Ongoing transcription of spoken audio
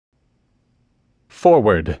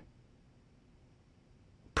Forward.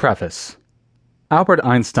 Preface. Albert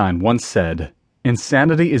Einstein once said,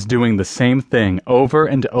 "Insanity is doing the same thing over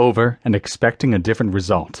and over and expecting a different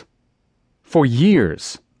result." For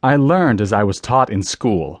years, I learned as I was taught in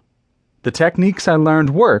school. The techniques I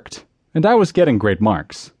learned worked, and I was getting great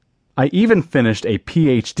marks. I even finished a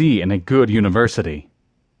PhD in a good university.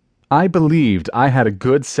 I believed I had a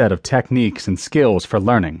good set of techniques and skills for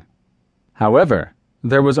learning. However,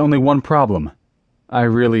 there was only one problem. I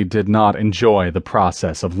really did not enjoy the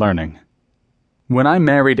process of learning. When I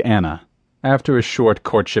married Anna, after a short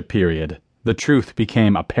courtship period, the truth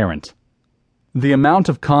became apparent. The amount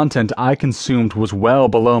of content I consumed was well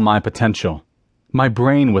below my potential. My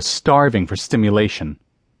brain was starving for stimulation.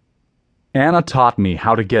 Anna taught me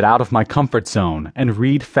how to get out of my comfort zone and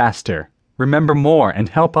read faster, remember more, and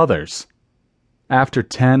help others. After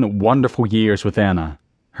 10 wonderful years with Anna,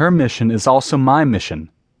 her mission is also my mission.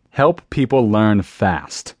 Help people learn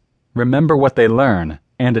fast, remember what they learn,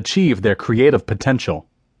 and achieve their creative potential.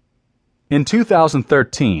 In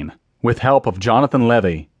 2013, with help of Jonathan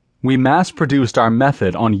Levy, we mass-produced our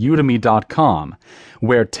method on Udemy.com,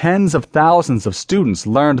 where tens of thousands of students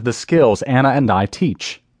learned the skills Anna and I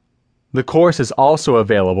teach. The course is also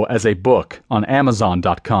available as a book on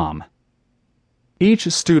Amazon.com.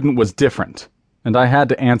 Each student was different, and I had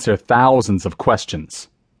to answer thousands of questions.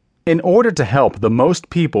 In order to help the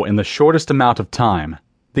most people in the shortest amount of time,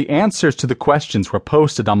 the answers to the questions were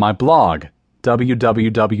posted on my blog,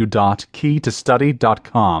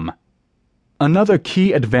 www.keytostudy.com. Another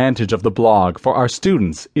key advantage of the blog for our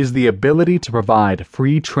students is the ability to provide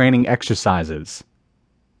free training exercises.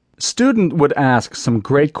 Student would ask some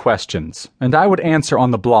great questions, and I would answer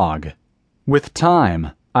on the blog. With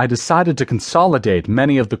time, I decided to consolidate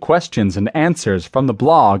many of the questions and answers from the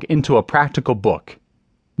blog into a practical book.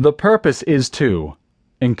 The purpose is to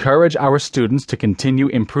encourage our students to continue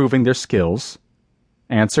improving their skills,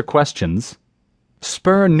 answer questions,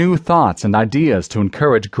 spur new thoughts and ideas to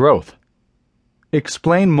encourage growth,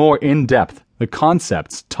 explain more in depth the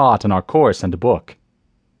concepts taught in our course and book.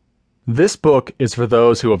 This book is for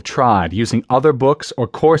those who have tried using other books or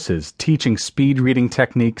courses teaching speed reading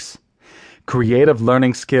techniques, creative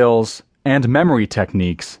learning skills, and memory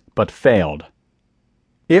techniques, but failed.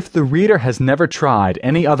 If the reader has never tried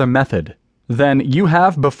any other method, then you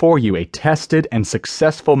have before you a tested and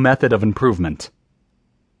successful method of improvement.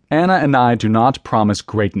 Anna and I do not promise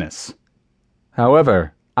greatness.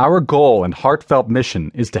 However, our goal and heartfelt mission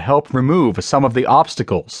is to help remove some of the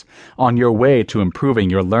obstacles on your way to improving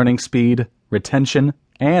your learning speed, retention,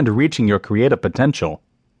 and reaching your creative potential.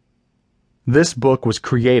 This book was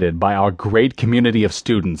created by our great community of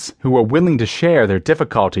students who are willing to share their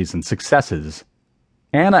difficulties and successes.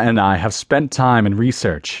 Anna and I have spent time in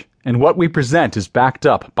research, and what we present is backed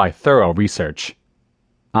up by thorough research.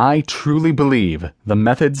 I truly believe the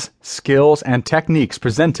methods, skills, and techniques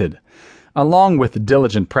presented, along with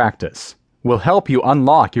diligent practice, will help you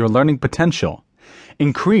unlock your learning potential,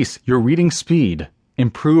 increase your reading speed,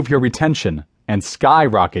 improve your retention, and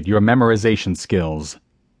skyrocket your memorization skills.